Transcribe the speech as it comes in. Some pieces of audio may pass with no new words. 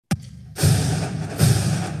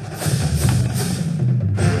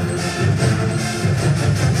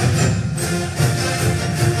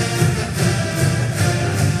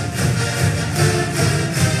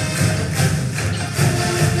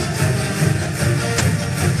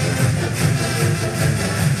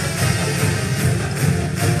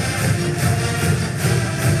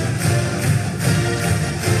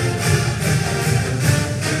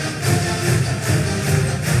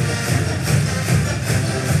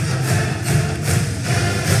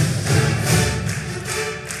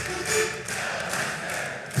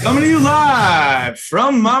Coming to you live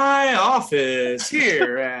from my office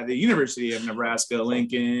here at the University of Nebraska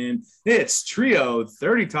Lincoln. It's Trio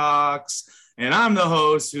 30 Talks, and I'm the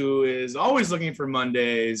host who is always looking for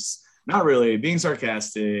Mondays, not really, being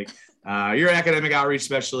sarcastic. Your academic outreach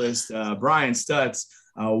specialist, Brian Stutz.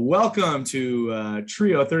 Welcome to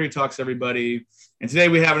Trio 30 Talks, everybody. And today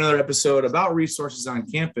we have another episode about resources on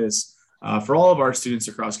campus for all of our students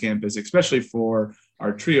across campus, especially for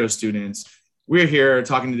our Trio students. We're here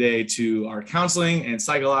talking today to our counseling and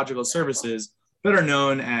psychological services, better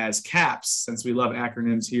known as CAPS, since we love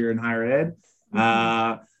acronyms here in higher ed.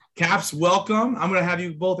 CAPS, welcome. I'm going to have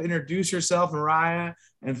you both introduce yourself, Mariah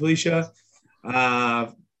and Felicia.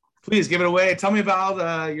 Please give it away. Tell me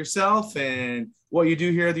about yourself and what you do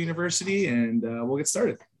here at the university, and we'll get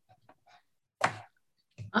started.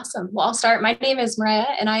 Awesome. Well, I'll start. My name is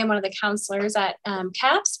Mariah, and I am one of the counselors at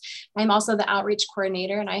CAPS. I'm also the outreach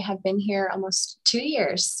coordinator, and I have been here almost 2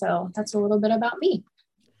 years. So that's a little bit about me.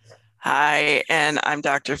 Hi, and I'm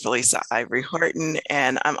Dr. Felisa Ivory Horton,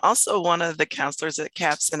 and I'm also one of the counselors at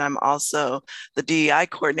CAPS, and I'm also the DEI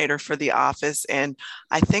coordinator for the office. And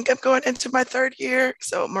I think I'm going into my third year.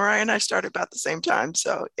 So Mariah and I started about the same time.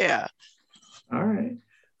 So yeah. All right.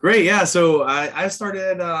 Great. Yeah. So I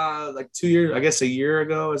started like 2 years, I guess a year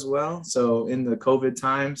ago as well. So in the COVID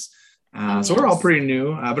times. So we're all pretty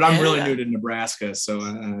new, but I'm really new to Nebraska. So,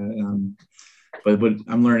 but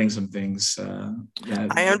I'm learning some things.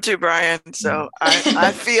 I am too, Brian. So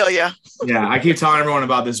I feel you. Yeah. I keep telling everyone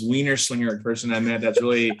about this Wiener Slinger person I met that's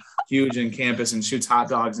really huge in campus and shoots hot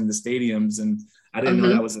dogs into stadiums. And I didn't know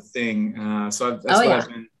that was a thing. So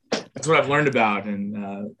that's what I've learned about.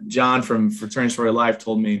 And John from Fraternities for Life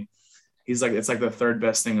told me, he's like, it's like the third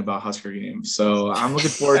best thing about Husker games. So I'm looking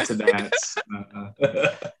forward to that.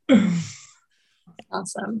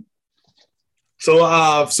 Awesome.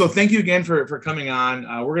 So thank you again for coming on.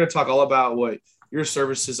 We're going to talk all about what your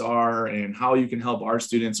services are and how you can help our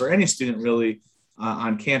students or any student really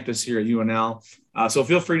on campus here at UNL. So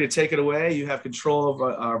feel free to take it away. You have control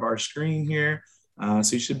of our screen here.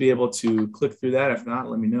 So you should be able to click through that. If not,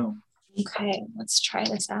 let me know. Okay, let's try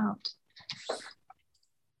this out.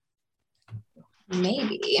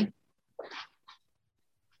 Maybe.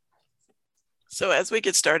 So as we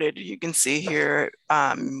get started, you can see here,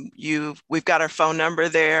 we've got our phone number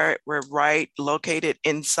there. We're right located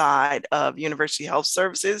inside of University Health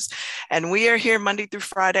Services. And we are here Monday through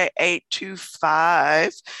Friday, 8 to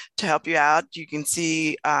 5 to help you out. You can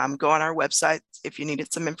see, go on our website if you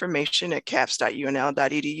needed some information at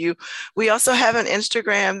caps.unl.edu. We also have an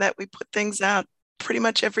Instagram that we put things out pretty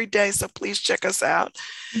much every day. So please check us out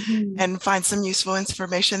and find some useful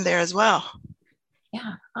information there as well.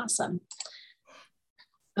 Yeah, awesome.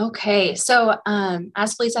 Okay, so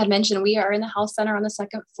as Felisa had mentioned, we are in the health center on the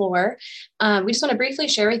second floor. We just want to briefly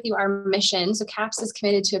share with you our mission. So CAPS is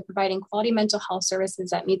committed to providing quality mental health services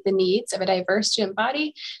that meet the needs of a diverse student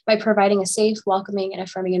body by providing a safe, welcoming, and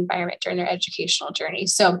affirming environment during their educational journey.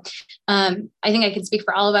 So I think I can speak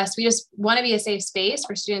for all of us. We just want to be a safe space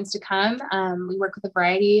for students to come. We work with a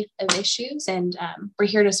variety of issues, and we're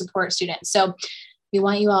here to support students. So we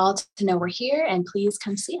want you all to know we're here, and please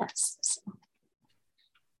come see us. So.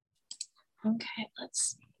 Okay, let's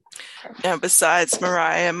see. Now, besides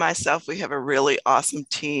Mariah and myself, we have a really awesome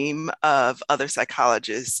team of other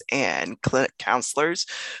psychologists and clinic counselors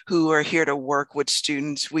who are here to work with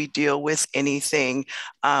students. We deal with anything,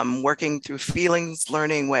 working through feelings,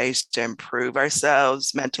 learning ways to improve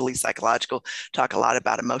ourselves, mentally, psychological, talk a lot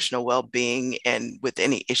about emotional well-being and with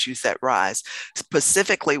any issues that rise.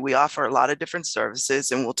 Specifically, we offer a lot of different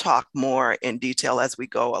services, and we'll talk more in detail as we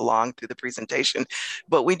go along through the presentation.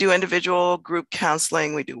 But we do individual group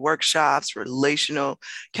counseling, we do workshops, relational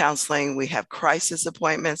counseling. We have crisis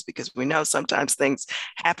appointments because we know sometimes things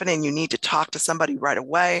happen and you need to talk to somebody right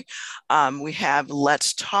away. We have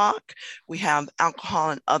Let's Talk. We have alcohol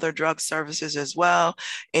and other drug services as well.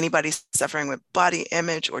 Anybody suffering with body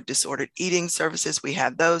image or disordered eating services, we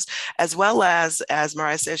have those, as well as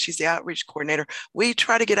Mariah says, she's the outreach coordinator. We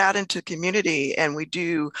try to get out into the community and we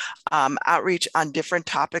do outreach on different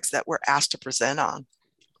topics that we're asked to present on.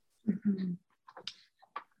 Mm-hmm.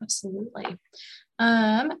 Absolutely.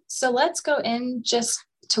 So let's go in just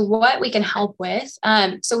to what we can help with.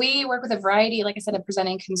 So we work with a variety, like I said, of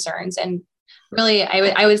presenting concerns, and really,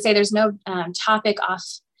 I would say there's no topic off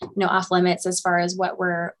limits as far as what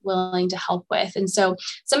we're willing to help with. And so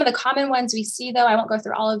some of the common ones we see, though, I won't go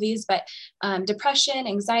through all of these, but depression,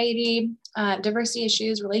 anxiety, diversity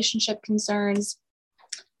issues, relationship concerns,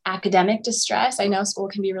 academic distress. I know school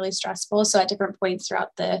can be really stressful. So at different points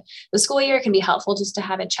throughout the school year, it can be helpful just to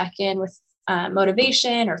have a check-in with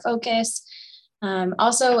motivation or focus.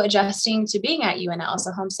 Also adjusting to being at UNL.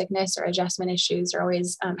 So homesickness or adjustment issues are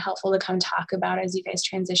always helpful to come talk about as you guys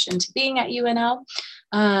transition to being at UNL.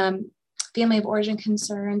 Family of origin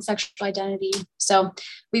concerns, sexual identity. So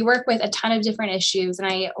we work with a ton of different issues, and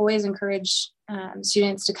I always encourage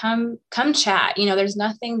students to come chat. There's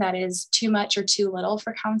nothing that is too much or too little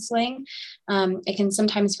for counseling. It can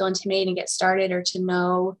sometimes feel intimidating to get started or to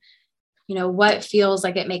know what feels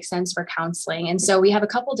like it makes sense for counseling. And so we have a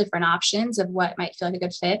couple different options of what might feel like a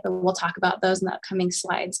good fit, but we'll talk about those in the upcoming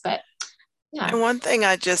slides. But yeah. And one thing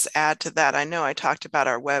I just add to that, I know I talked about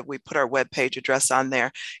our web, we put our web page address on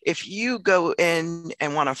there. If you go in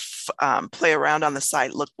and want to play around on the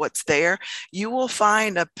site, look what's there, you will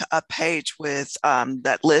find a page with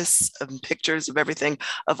that lists of pictures of everything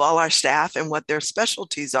of all our staff and what their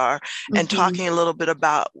specialties are, and talking a little bit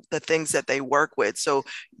about the things that they work with. So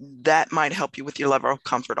that might help you with your level of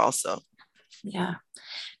comfort also. Yeah.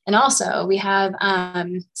 And also we have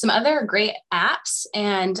some other great apps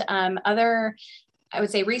and other, I would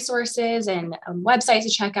say, resources and websites to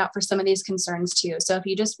check out for some of these concerns too. So if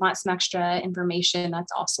you just want some extra information,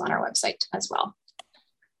 that's also on our website as well.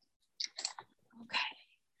 Okay.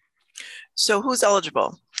 So who's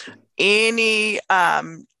eligible? Any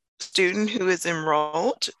student who is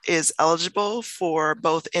enrolled is eligible for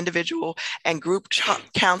both individual and group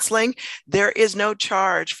counseling. There is no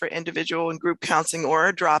charge for individual and group counseling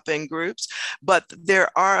or drop-in groups, but there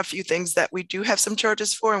are a few things that we do have some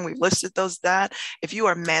charges for, and we've listed those. That if you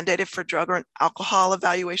are mandated for drug or alcohol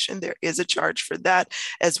evaluation, there is a charge for that,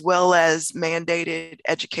 as well as mandated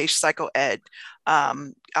education, psychoed,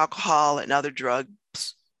 alcohol and other drugs,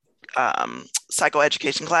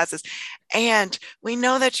 psychoeducation classes. And we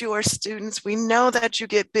know that you are students. We know that you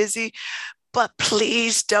get busy, but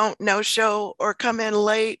please don't no-show or come in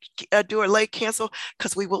late, do a late cancel,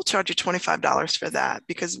 because we will charge you $25 for that,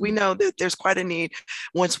 because we know that there's quite a need.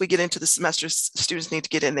 Once we get into the semester, students need to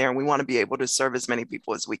get in there, and we want to be able to serve as many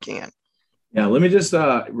people as we can. Yeah, let me just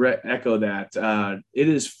echo that. It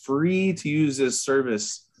is free to use this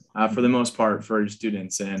service for the most part for your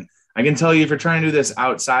students. And I can tell you, if you're trying to do this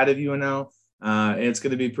outside of UNL, it's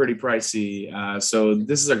going to be pretty pricey. So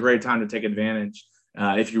this is a great time to take advantage.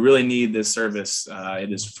 If you really need this service,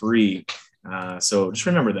 it is free. So just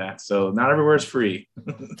remember that. So not everywhere is free.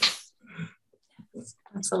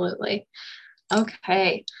 Absolutely.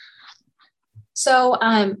 Okay. So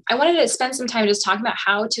I wanted to spend some time just talking about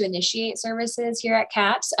how to initiate services here at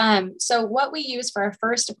CAPS. So what we use for our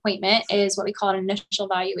first appointment is what we call an initial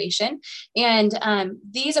evaluation. And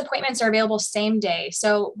these appointments are available same day.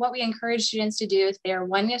 So what we encourage students to do if they're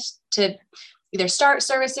wanting to either start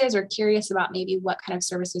services or curious about maybe what kind of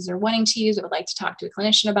services they're wanting to use, or would like to talk to a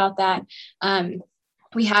clinician about that,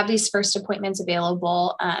 we have these first appointments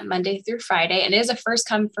available Monday through Friday, and it is a first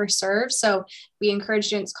come, first serve. So we encourage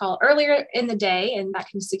students to call earlier in the day, and that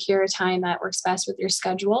can secure a time that works best with your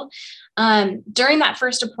schedule. During that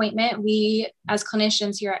first appointment, we as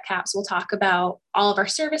clinicians here at CAPS will talk about all of our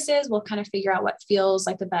services. We'll kind of figure out what feels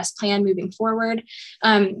like the best plan moving forward.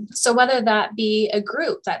 So whether that be a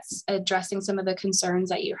group that's addressing some of the concerns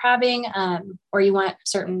that you're having, or you want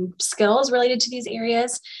certain skills related to these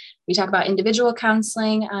areas, we talk about individual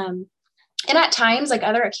counseling, and at times, like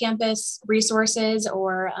other campus resources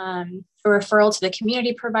or a referral to the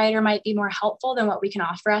community provider might be more helpful than what we can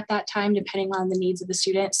offer at that time, depending on the needs of the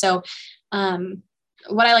student. So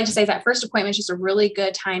what I like to say is that first appointment is just a really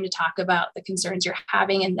good time to talk about the concerns you're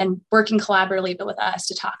having, and then working collaboratively with us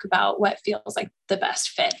to talk about what feels like the best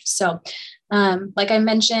fit. So like I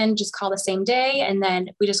mentioned, just call the same day, and then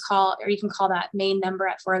we just call, or you can call that main number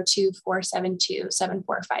at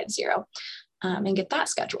 402-472-7450 and get that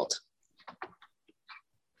scheduled.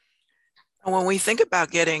 When we think about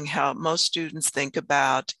getting help, most students think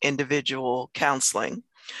about individual counseling.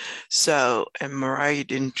 So, and Mariah, you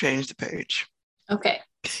didn't change the page. Okay.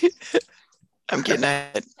 I'm getting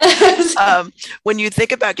ahead. When you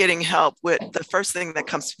think about getting help, the first thing that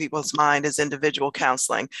comes to people's mind is individual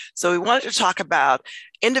counseling. So we wanted to talk about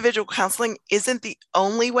individual counseling isn't the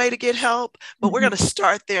only way to get help, but we're going to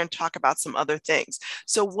start there and talk about some other things.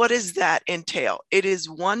 So what does that entail? It is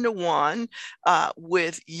one-to-one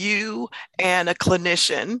with you and a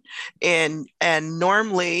clinician. And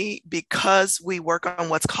normally, because we work on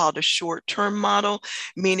what's called a short-term model,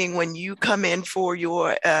 meaning when you come in for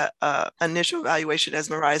your initial evaluation,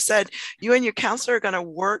 as Mariah said, you and your counselor are going to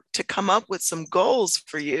work to come up with some goals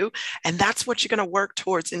for you. And that's what you're going to work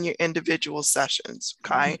towards in your individual sessions.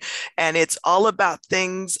 Okay. And it's all about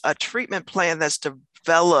things, a treatment plan that's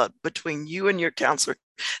developed between you and your counselor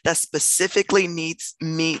that specifically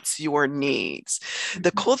meets your needs.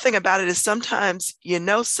 The cool thing about it is sometimes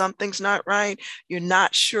something's not right, you're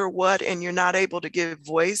not sure what, and you're not able to give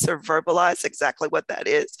voice or verbalize exactly what that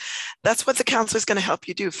is. That's what the counselor is going to help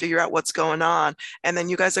you do, figure out what's going on, and then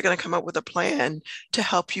you guys are going to come up with a plan to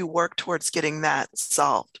help you work towards getting that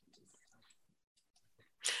solved.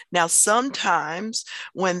 Now, sometimes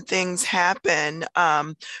when things happen,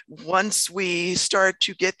 once we start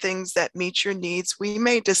to get things that meet your needs, we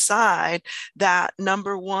may decide that,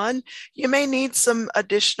 number one, you may need some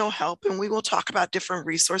additional help, and we will talk about different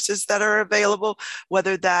resources that are available,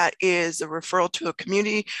 whether that is a referral to a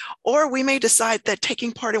community, or we may decide that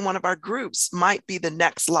taking part in one of our groups might be the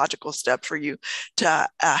next logical step for you to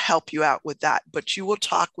help you out with that. But you will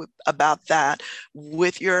talk about that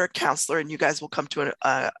with your counselor, and you guys will come to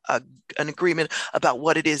an agreement about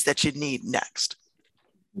what it is that you need next.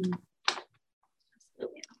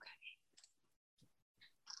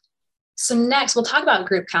 So next, we'll talk about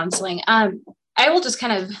group counseling. I will just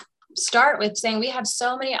kind of start with saying we have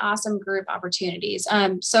so many awesome group opportunities.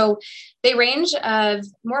 So they range of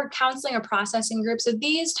more counseling or processing groups. So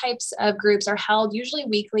these types of groups are held usually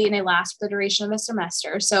weekly, and they last for the duration of a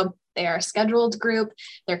semester. So they are a scheduled group,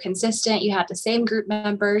 they're consistent, you have the same group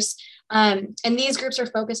members. And these groups are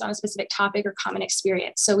focused on a specific topic or common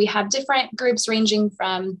experience. So we have different groups ranging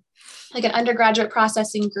from like an undergraduate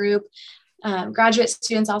processing group. Graduate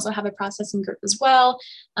students also have a processing group as well,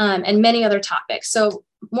 and many other topics. So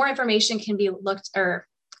more information can be looked or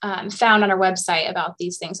found on our website about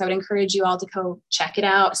these things. I would encourage you all to go check it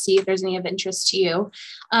out, see if there's any of interest to you.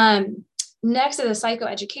 Next is a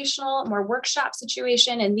psychoeducational, more workshop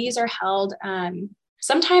situation, and these are held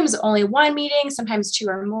sometimes only one meeting, sometimes two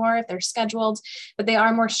or more if they're scheduled, but they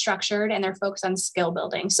are more structured and they're focused on skill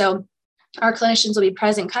building. So our clinicians will be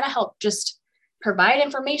present, kind of help just provide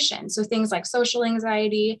information. So things like social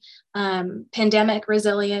anxiety, pandemic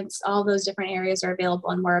resilience, all those different areas are available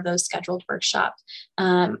in more of those scheduled workshop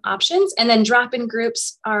options. And then drop-in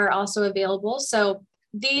groups are also available. So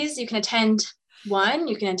these you can attend one,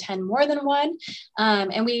 you can attend more than one.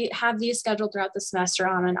 And we have these scheduled throughout the semester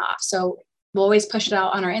on and off. So we'll always push it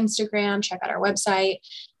out on our Instagram, check out our website.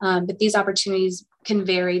 But these opportunities can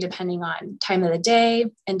vary depending on time of the day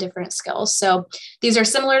and different skills. So these are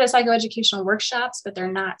similar to psychoeducational workshops, but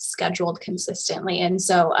they're not scheduled consistently. And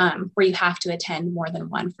so where you have to attend more than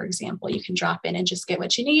one, for example, you can drop in and just get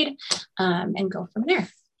what you need and go from there.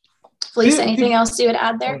 Felicia, anything else you would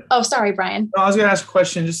add there? Oh, sorry, Brian. I was going to ask a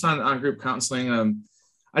question just on group counseling.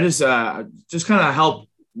 I just kind of help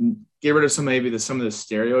get rid of some of the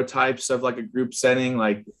stereotypes of like a group setting.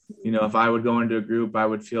 Like, if I would go into a group, I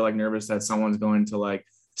would feel like nervous that someone's going to like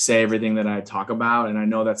say everything that I talk about. And I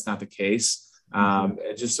know that's not the case.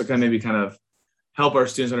 Just to kind of help our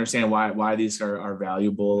students understand why these are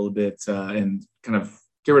valuable a little bit and kind of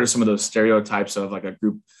get rid of some of those stereotypes of like a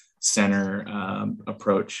group center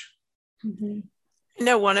approach. Mm-hmm.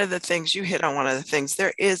 One of the things you hit on,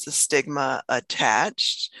 there is a stigma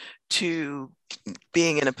attached to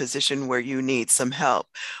being in a position where you need some help.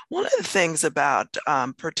 One of the things about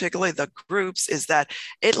particularly the groups is that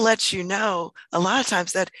it lets you know a lot of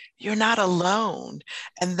times that you're not alone.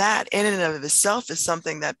 And that in and of itself is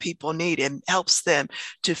something that people need and helps them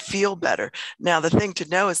to feel better. Now, the thing to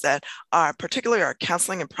know is that particularly our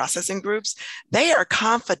counseling and processing groups, they are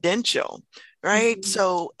confidential. Right. Mm-hmm.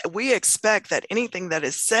 So we expect that anything that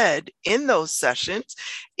is said in those sessions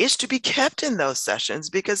is to be kept in those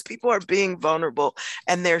sessions because people are being vulnerable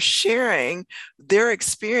and they're sharing their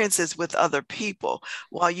experiences with other people.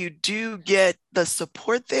 While you do get the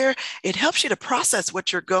support there, it helps you to process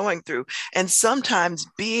what you're going through. And sometimes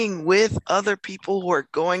being with other people who are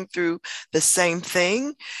going through the same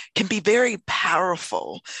thing can be very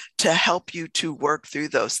powerful to help you to work through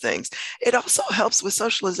those things. It also helps with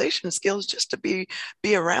socialization skills just to be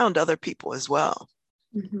around other people as well.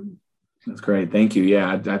 Mm-hmm. That's great. Thank you.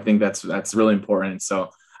 Yeah, I think that's really important.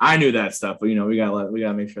 So I knew that stuff, but we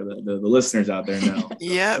gotta make sure that the listeners out there know.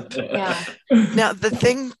 Yep. Yeah. Now, the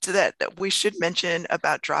thing that we should mention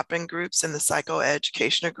about drop-in groups and the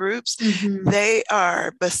psychoeducational groups, mm-hmm. they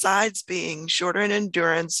are, besides being shorter in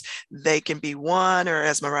endurance, they can be one, or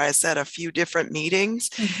as Mariah said, a few different meetings.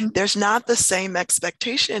 Mm-hmm. There's not the same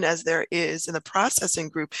expectation as there is in the processing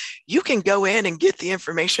group. You can go in and get the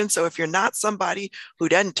information. So if you're not somebody who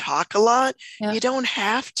doesn't talk a lot, you don't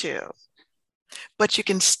have to. But you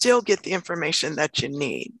can still get the information that you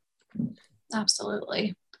need.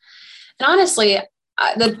 Absolutely. And honestly,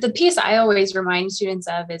 the piece I always remind students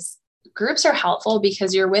of is groups are helpful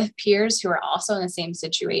because you're with peers who are also in the same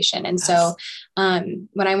situation. And so when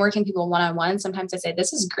I'm working people one-on-one, sometimes I say,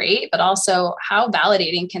 this is great, but also how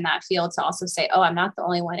validating can that feel to also say, oh, I'm not the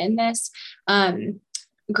only one in this.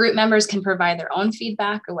 Group members can provide their own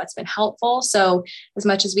feedback or what's been helpful. So as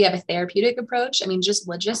much as we have a therapeutic approach, I mean, just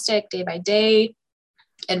logistic day by day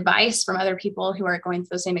advice from other people who are going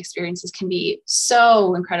through the same experiences can be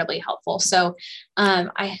so incredibly helpful. So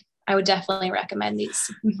I would definitely recommend these.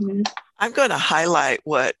 Mm-hmm. I'm going to highlight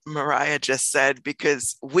what Mariah just said,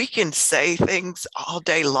 because we can say things all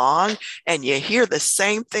day long and you hear the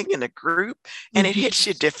same thing in a group and it hits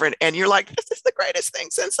you different. And you're like, this is the greatest thing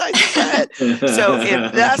since I said. So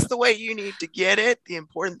if that's the way you need to get it, the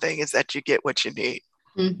important thing is that you get what you need.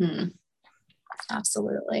 Mm-hmm.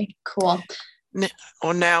 Absolutely. Cool.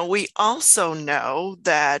 Well, now we also know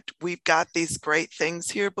that we've got these great things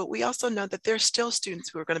here, but we also know that there's still students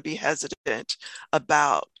who are going to be hesitant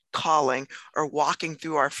about calling or walking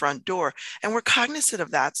through our front door. And we're cognizant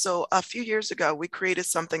of that. So a few years ago, we created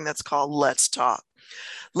something that's called Let's Talk.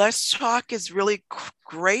 Let's Talk is really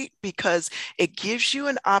great because it gives you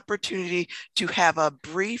an opportunity to have a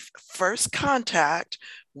brief first contact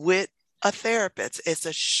with a therapist. It's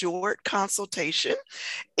a short consultation.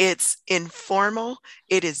 It's informal.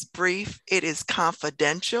 It is brief. It is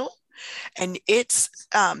confidential. And it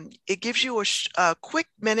gives you a quick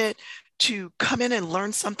minute to come in and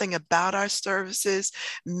learn something about our services.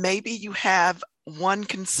 Maybe you have one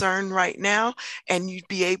concern right now and you'd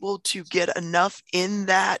be able to get enough in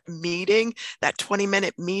that meeting, that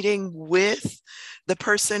 20-minute meeting with the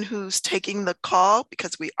person who's taking the call,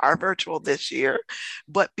 because we are virtual this year,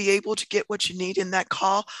 but be able to get what you need in that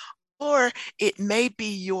call. Or it may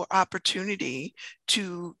be your opportunity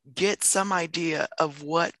to get some idea of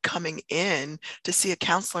what coming in to see a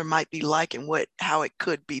counselor might be like and how it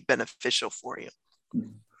could be beneficial for you.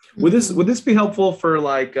 Would this be helpful for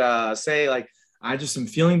say I just am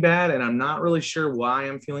feeling bad and I'm not really sure why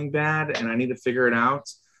I'm feeling bad and I need to figure it out,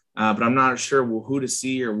 but I'm not sure who to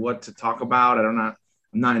see or what to talk about. I'm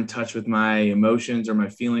not in touch with my emotions or my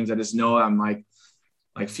feelings. I just know I'm like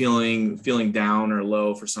feeling down or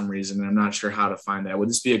low for some reason, and I'm not sure how to find that. Would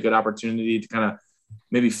this be a good opportunity to kind of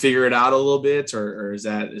maybe figure it out a little bit, or is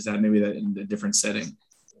that maybe that in a different setting?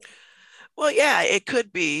 Well, yeah, it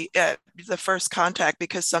could be the first contact,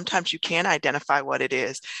 because sometimes you can identify what it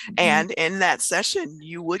is. Mm-hmm. And in that session,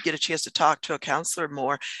 you would get a chance to talk to a counselor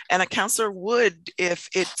more. And a counselor would, if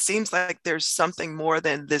it seems like there's something more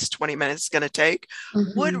than this 20 minutes going to take,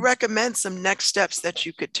 mm-hmm. would recommend some next steps that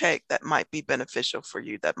you could take that might be beneficial for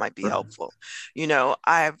you, that might be helpful. You know,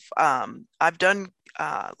 I've done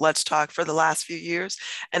Let's Talk for the last few years.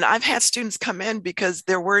 And I've had students come in because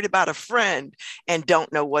they're worried about a friend and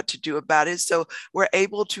don't know what to do about it. So we're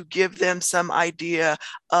able to give them some idea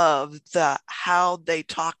of how they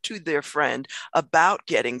talk to their friend about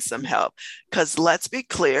getting some help. Because let's be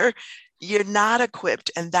clear, you're not equipped,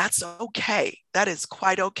 and that's okay. That is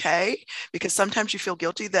quite okay, because sometimes you feel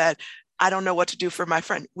guilty that I don't know what to do for my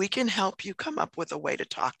friend. We can help you come up with a way to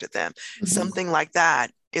talk to them. Mm-hmm. Something like that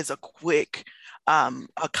is a quick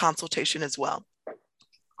a consultation as well.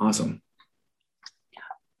 Awesome.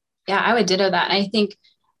 Yeah, I would ditto that. And I think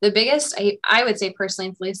the biggest, I would say personally,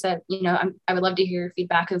 and Felisa, you know, I would love to hear your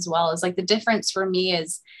feedback as well, is like the difference for me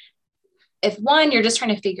is if one, you're just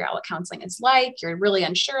trying to figure out what counseling is like, you're really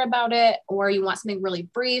unsure about it, or you want something really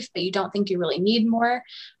brief, but you don't think you really need more.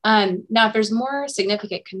 Now, if there's more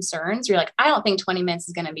significant concerns, you're like, I don't think 20 minutes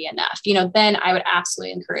is going to be enough, you know, then I would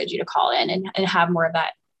absolutely encourage you to call in and have more of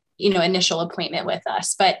that, you know, initial appointment with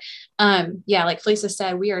us. But yeah, like Felisa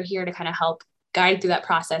said, we are here to kind of help guide through that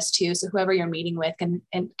process too. So whoever you're meeting with can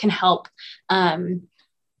help kind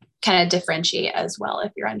of differentiate as well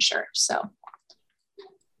if you're unsure. So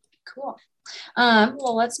cool.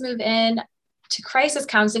 Well, let's move in to crisis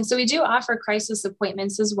counseling. So we do offer crisis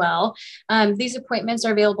appointments as well. These appointments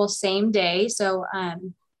are available same day. So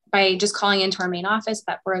by just calling into our main office,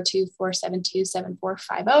 that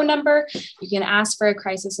 402-472-7450 number, you can ask for a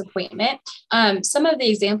crisis appointment. Some of the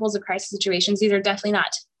examples of crisis situations, these are definitely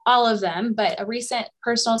not all of them, but a recent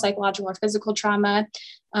personal, psychological, or physical trauma.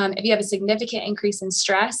 If you have a significant increase in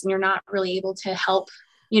stress and you're not really able to help,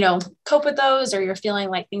 you know, cope with those, or you're feeling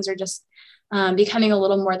like things are just becoming a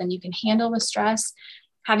little more than you can handle with stress,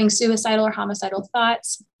 having suicidal or homicidal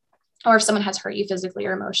thoughts, or if someone has hurt you physically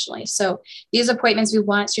or emotionally. So these appointments, we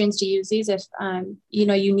want students to use these if, you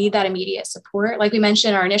know, you need that immediate support. Like we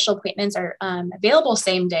mentioned, our initial appointments are available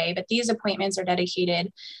same day, but these appointments are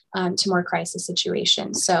dedicated to more crisis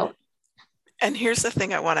situations. So, and here's the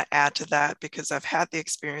thing I want to add to that, because I've had the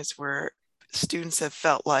experience where students have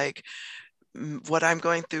felt like what I'm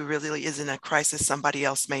going through really isn't a crisis. Somebody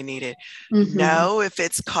else may need it. Mhm. No, if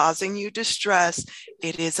it's causing you distress,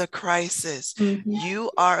 it is a crisis. Mhm.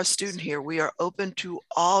 You are a student here. We are open to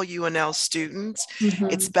all UNL students.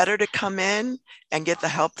 Mhm. It's better to come in and get the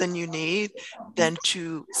help that you need than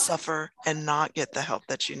to suffer and not get the help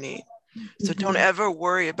that you need. So don't ever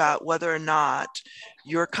worry about whether or not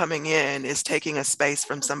you're coming in is taking a space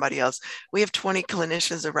from somebody else. We have 20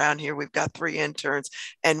 clinicians around here. We've got 3 interns,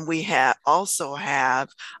 and we also have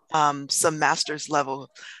some master's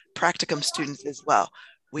level practicum students as well.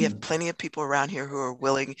 We have plenty of people around here who are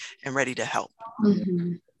willing and ready to help.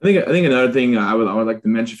 Mhm. I think another thing I would like to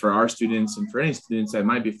mention for our students and for any students that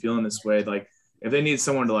might be feeling this way, like if they need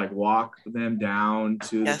someone to like walk them down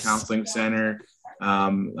to Yes. the counseling center,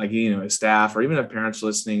 like, you know, staff or even if parents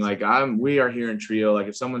listening, like we are here in Trio. Like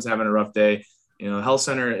if someone's having a rough day, you know, health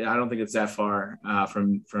center, I don't think it's that far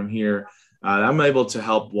from here. I'm able to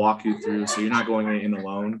help walk you through so you're not going in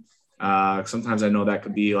alone. Sometimes I know that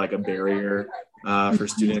could be like a barrier for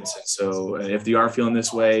students. So if you are feeling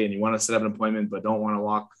this way and you want to set up an appointment but don't want to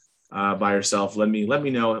walk by yourself, let me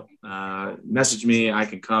know. Message me. I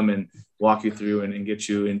can come and walk you through and get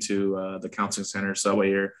you into the counseling center, so that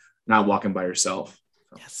way you're not walking by yourself.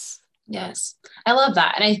 So. Yes, I love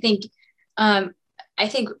that, and I think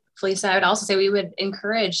Felisa, I would also say we would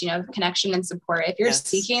encourage, you know, connection and support. If you're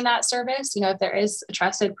seeking that service, you know, if there is a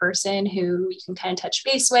trusted person who you can kind of touch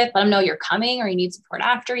base with, let them know you're coming or you need support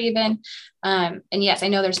after even. And yes, I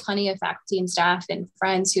know there's plenty of faculty and staff and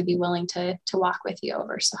friends who'd be willing to walk with you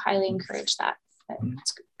over. So highly encourage that.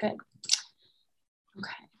 That's good.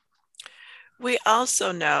 Okay. We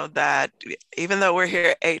also know that even though we're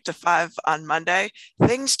here 8 to 5 on Monday,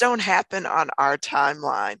 things don't happen on our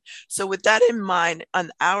timeline. So with that in mind,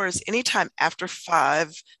 on hours, anytime after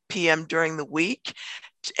 5 p.m. during the week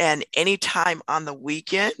and anytime on the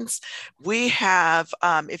weekends, we have,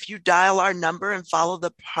 if you dial our number and follow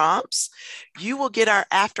the prompts, you will get our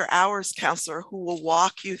after hours counselor who will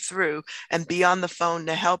walk you through and be on the phone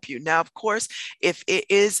to help you. Now, of course, if it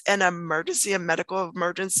is an emergency, a medical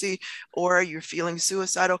emergency, or you're feeling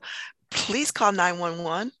suicidal, please call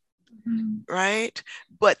 911, right?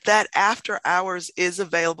 But that after hours is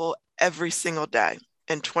available every single day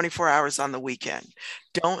and 24 hours on the weekend.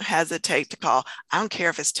 Don't hesitate to call. I don't care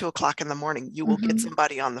if it's 2 o'clock in the morning, you will get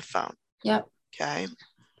somebody on the phone. Yep. Okay.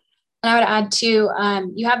 And I would add too,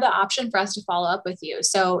 you have the option for us to follow up with you.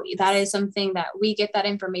 So that is something that we get that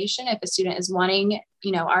information. If a student is wanting,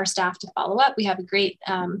 you know, our staff to follow up, we have a great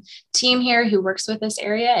team here who works with this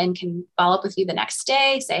area and can follow up with you the next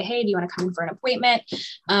day, say, hey, do you want to come in for an appointment?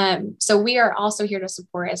 So we are also here to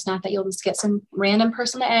support. It's not that you'll just get some random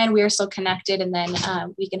person to end. We are still connected, and then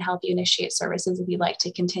we can help you initiate services if you'd like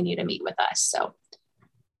to continue to meet with us. So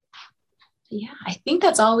yeah, I think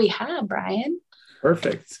that's all we have, Brian.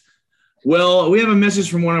 Perfect. Well, we have a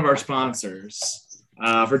message from one of our sponsors.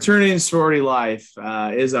 Fraternity and Sorority Life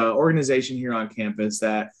is an organization here on campus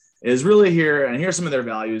that is really here, and here's some of their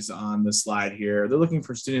values on the slide here. They're looking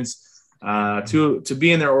for students to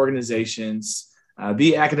be in their organizations,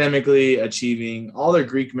 be academically achieving. All their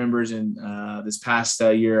Greek members in this past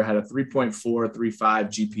year had a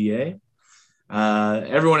 3.435 GPA.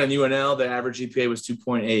 Everyone in UNL, the average GPA was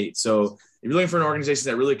 2.8. So if you're looking for an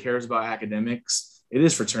organization that really cares about academics, it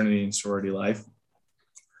is Fraternity and Sorority Life.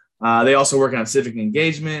 They also work on civic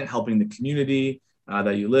engagement, helping the community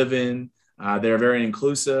that you live in. They're very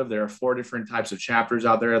inclusive. There are 4 different types of chapters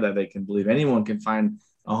out there that they can believe anyone can find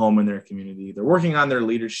a home in their community. They're working on their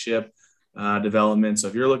leadership development. So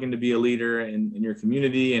if you're looking to be a leader in your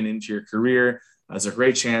community and into your career, there's a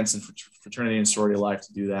great chance in Fraternity and Sorority Life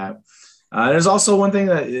to do that. There's also one thing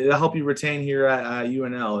that will help you retain here at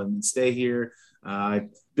UNL and stay here.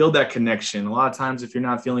 Build that connection. A lot of times, if you're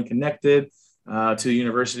not feeling connected to the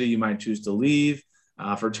university, you might choose to leave.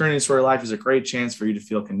 Fraternity and Sorority Life is a great chance for you to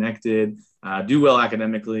feel connected, do well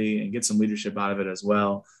academically, and get some leadership out of it as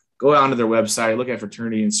well. Go onto their website, look at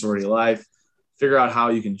Fraternity and Sorority Life, figure out how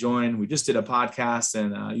you can join. We just did a podcast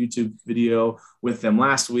and a YouTube video with them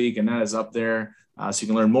last week, and that is up there, so you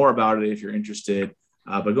can learn more about it if you're interested.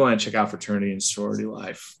 But go ahead and check out Fraternity and Sorority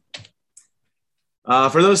Life.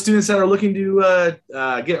 For those students that are looking to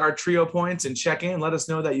get our Trio points and check in, let us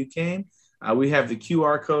know that you came. We have the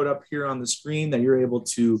QR code up here on the screen that you're able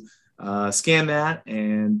to scan that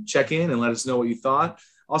and check in and let us know what you thought.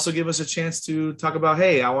 Also give us a chance to talk about,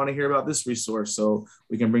 hey, I want to hear about this resource, so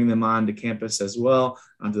we can bring them on to campus as well,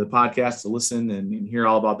 onto the podcast to listen and hear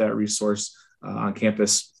all about that resource on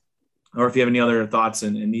campus. Or if you have any other thoughts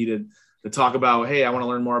and needed to talk about, hey, I want to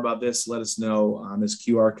learn more about this, let us know on this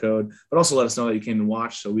QR code, but also let us know that you came and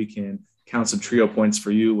watched so we can count some trio points for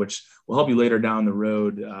you, which will help you later down the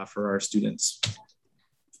road for our students.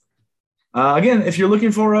 Again, if you're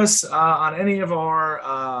looking for us on any of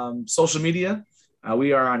our social media,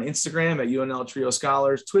 we are on Instagram at UNL Trio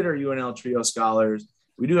Scholars, Twitter, UNL Trio Scholars.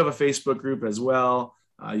 We do have a Facebook group as well.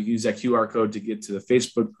 You can use that QR code to get to the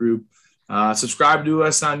Facebook group. Subscribe to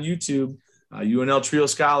us on YouTube, UNL Trio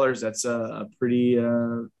Scholars. That's a pretty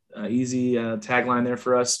easy tagline there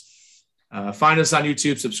for us. Find us on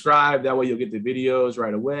YouTube, subscribe. That way you'll get the videos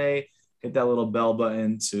right away. Hit that little bell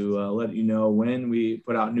button to let you know when we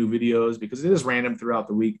put out new videos, because it is random throughout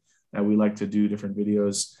the week that we like to do different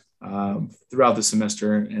videos throughout the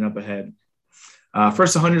semester and up ahead.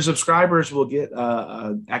 First 100 subscribers will get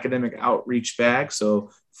an academic outreach bag,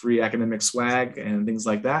 so free academic swag and things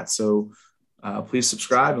like that. So please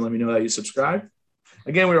subscribe and let me know that you subscribe.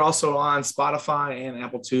 Again, we're also on Spotify and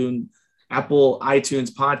Apple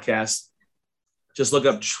iTunes podcast. Just look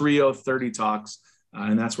up Trio 30 Talks,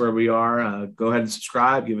 and that's where we are. Go ahead and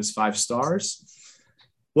subscribe. Give us 5 stars.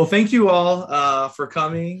 Well, thank you all for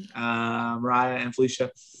coming, Mariah and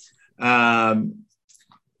Felicia.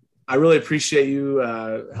 I really appreciate you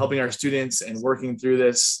helping our students and working through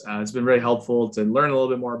this. It's been very helpful to learn a little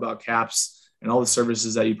bit more about CAPS and all the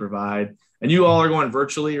services that you provide. And you all are going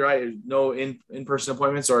virtually, right? No in-person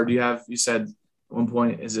appointments, or do you have, you said at one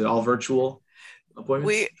point, is it all virtual appointments?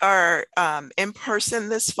 We are in person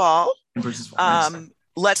this fall. In person this fall. Nice.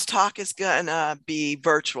 Let's Talk is gonna be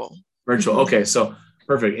virtual. Virtual, okay, so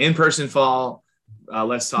perfect. In-person fall,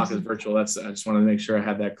 Let's Talk is virtual. I just wanted to make sure I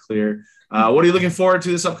had that clear. What are you looking forward to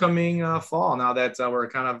this upcoming fall now that we're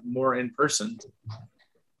kind of more in person?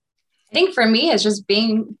 I think for me, it's just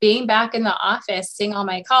being back in the office, seeing all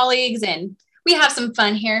my colleagues, and we have some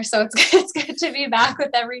fun here. So it's good to be back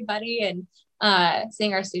with everybody, and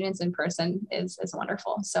seeing our students in person is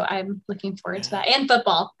wonderful. So I'm looking forward to that, and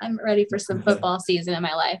football. I'm ready for some football season in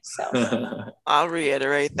my life. So I'll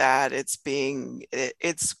reiterate that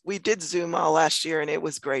we did Zoom all last year, and it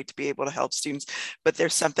was great to be able to help students, but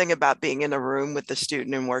there's something about being in a room with the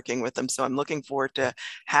student and working with them. So I'm looking forward to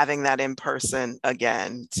having that in person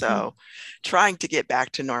again. So trying to get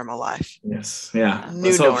back to normal life. Yes. Yeah.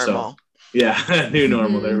 New normal. So. Yeah. New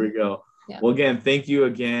normal. There we go. Yeah. Well, again, thank you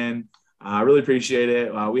again. I really appreciate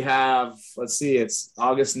it. We have, let's see, it's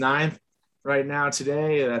August 9th right now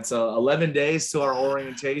today. That's 11 days to our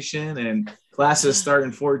orientation, and classes start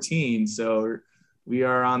in 14. So we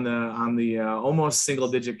are on the almost single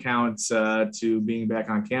digit count to being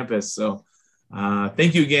back on campus. So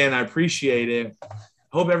thank you again. I appreciate it.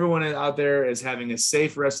 Hope everyone out there is having a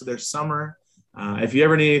safe rest of their summer. If you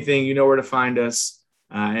ever need anything, you know where to find us,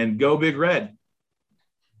 and go Big Red.